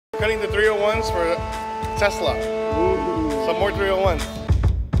Cutting the 301s for Tesla. Ooh. Some more 301s.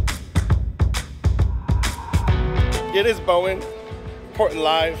 It is Bowen, Portland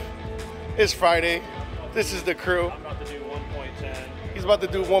Live. It's Friday. This is the crew. I'm about to do 1.10. He's about to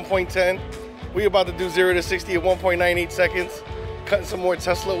do 1.10. We about to do 0 to 60 at 1.98 seconds. Cutting some more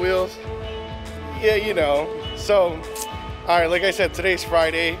Tesla wheels. Yeah, you know. So, all right, like I said, today's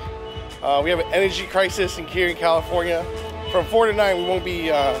Friday. We have an energy crisis here in California. From 4 to 9, we won't be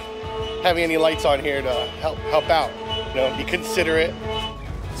having any lights on here to help out. You know, be considerate.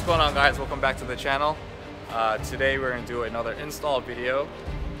 What's going on, guys? Welcome back to the channel. Today we're going to do another install video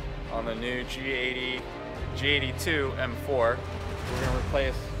on the new G82 M4. We're going to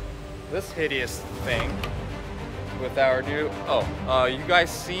replace this hideous thing with our new, you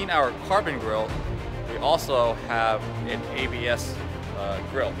guys seen our carbon grill? We also have an ABS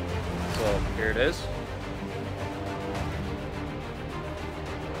grill. So here it is.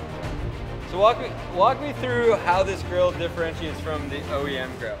 So walk me through how this grill differentiates from the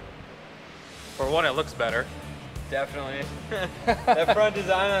OEM grill. For one, it looks better. Definitely. That front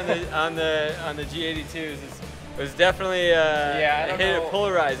design on the G82s was definitely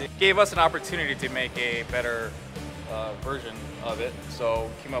polarizing. Gave us an opportunity to make a better version of it, so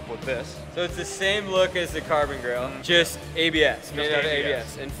we came up with this. So it's the same look as the carbon grill, just ABS, made out of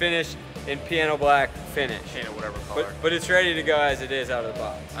ABS, and finished in piano black finish. Painted whatever color. But it's ready to go as it is out of the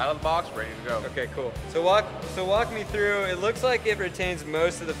box. Out of the box, ready to go. Okay, cool. So walk me through. It looks like it retains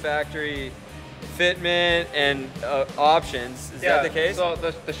most of the factory fitment and options. Is that the case? So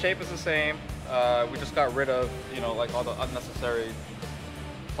the shape is the same. We just got rid of, like all the unnecessary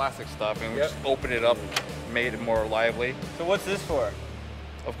plastic stuff, and we just opened it up, made it more lively. So what's this for?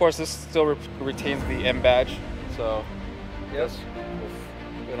 Of course, this still retains the M badge. So yes,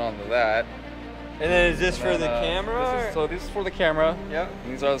 we'll fit onto that. And then is this for the camera? This is for the camera. Yep.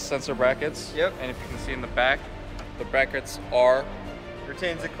 And these are the sensor brackets. Yep. And if you can see in the back, the brackets are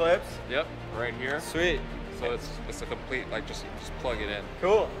retains the clips. Yep. Right here. Sweet. So it's a complete, like, just plug it in.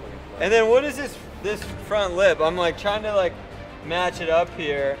 Cool. And then what is this front lip? I'm like trying to match it up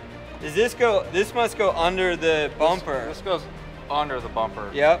here. Does this go? This must go under the bumper. This goes under the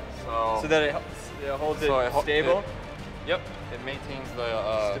bumper. Yep. So that it holds it stable. Yep. It maintains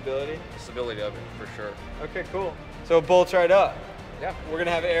the stability of it for sure. Okay, cool. So it bolts right up. Yeah. We're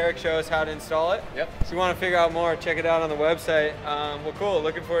gonna have Eric show us how to install it. Yep. So you want to figure out more, check it out on the website. Well, cool.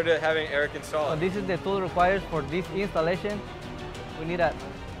 Looking forward to having Eric install it. So this is the tool required for this installation. We need a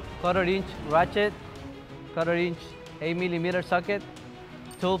 1/4-inch ratchet, 1/4-inch 8mm socket,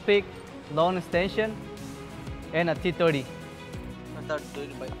 tool pick, long extension, and a T30. I'll start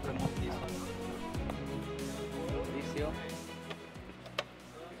doing by remove this one. This here.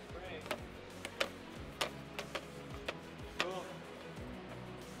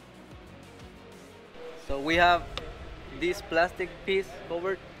 So we have this plastic piece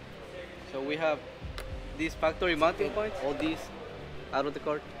covered. So we have these factory mounting points, all these out of the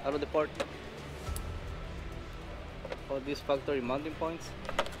part. All these factory mounting points.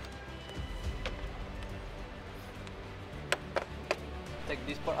 Take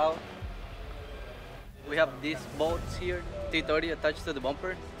this part out. We have these bolts here, T30 attached to the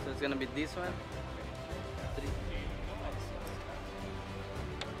bumper. So it's gonna be this one.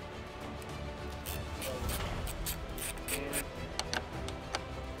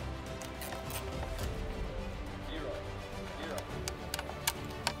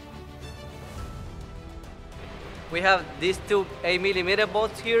 We have these two 8mm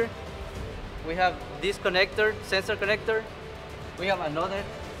bolts here. We have this connector, sensor connector. We have another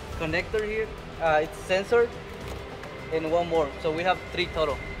connector here. It's sensor, and one more. So we have 3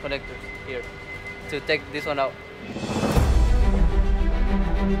 total connectors here to take this one out.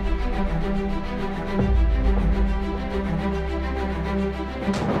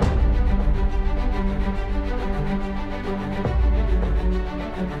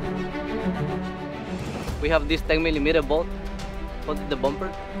 We have this 10mm bolt for the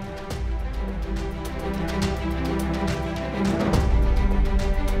bumper.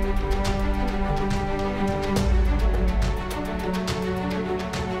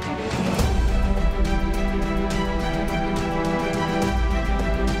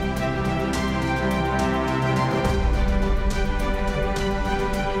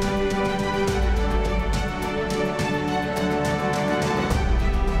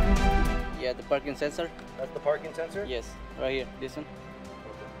 Yeah, the parking sensor. That's the parking sensor? Yes, right here, this one.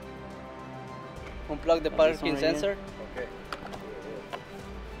 Unplug the parking sensor. Okay.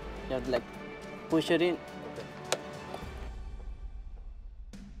 You have to push it in.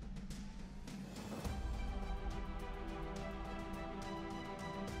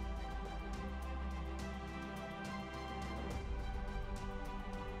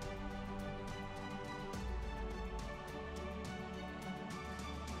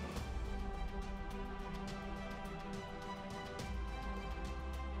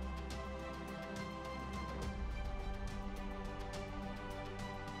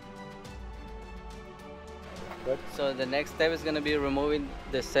 Good. So the next step is gonna be removing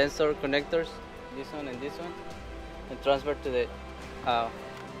the sensor connectors, this one and this one, and transfer to the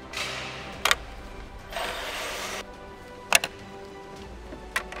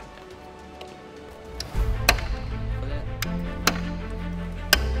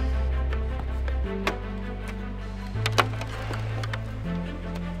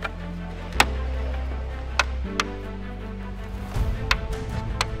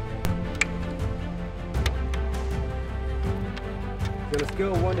So on a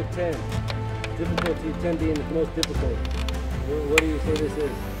scale of 1 to 10, difficulty 10 being the most difficult, what do you say this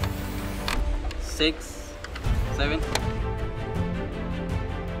is? 6, 7.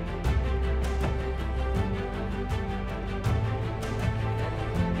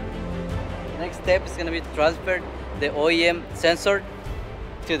 Next step is gonna be to transfer the OEM sensor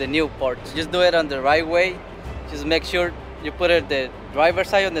to the new port. Just do it on the right way. Just make sure you put it the driver's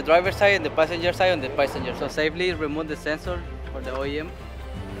side on the driver's side and the passenger side on the passenger. So safely remove the sensor for the OEM.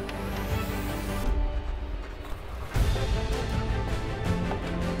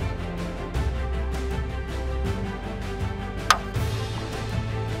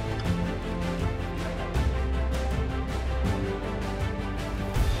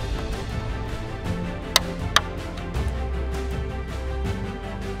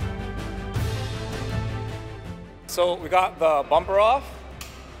 So we got the bumper off.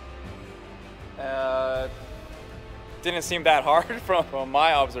 Didn't seem that hard from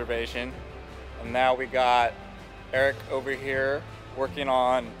my observation. And now we got Eric over here working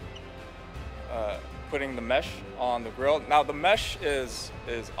on putting the mesh on the grill. Now the mesh is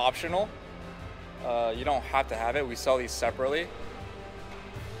optional. You don't have to have it. We sell these separately.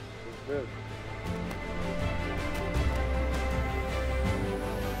 Good.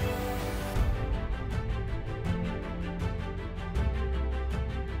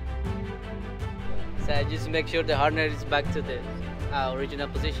 So just make sure the harness is back to the original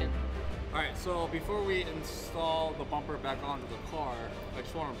position. All right, so before we install the bumper back onto the car, I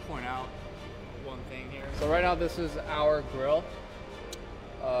just want to point out one thing here. So right now this is our grill.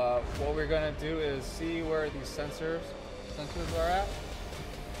 What we're gonna do is see where these sensors are at.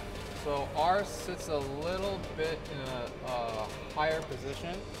 So ours sits a little bit in a higher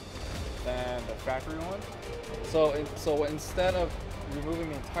position than the factory one. So instead of removing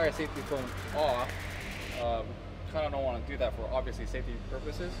the entire safety foam off, kind of don't want to do that for obviously safety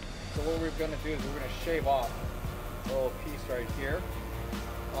purposes. So what we're going to do is we're going to shave off a little piece right here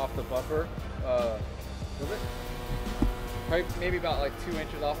off the bumper, probably maybe about like 2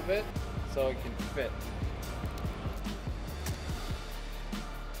 inches off of it, so it can fit.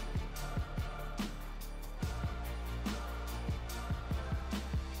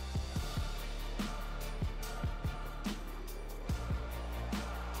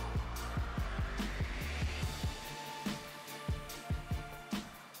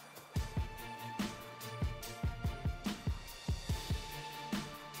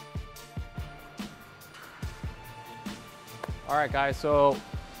 All right guys, so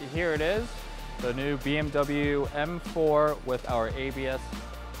here it is, the new BMW M4 with our ABS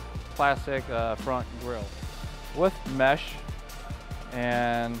plastic front grille with mesh.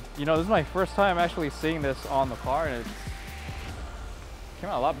 And you know, this is my first time actually seeing this on the car, and it came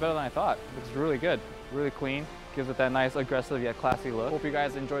out a lot better than I thought. It looks really good, really clean, gives it that nice aggressive yet classy look. Hope you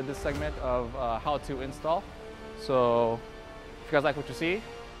guys enjoyed this segment of how to install. So if you guys like what you see,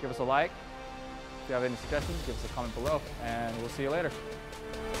 give us a like. If you have any suggestions, give us a comment below, and we'll see you later.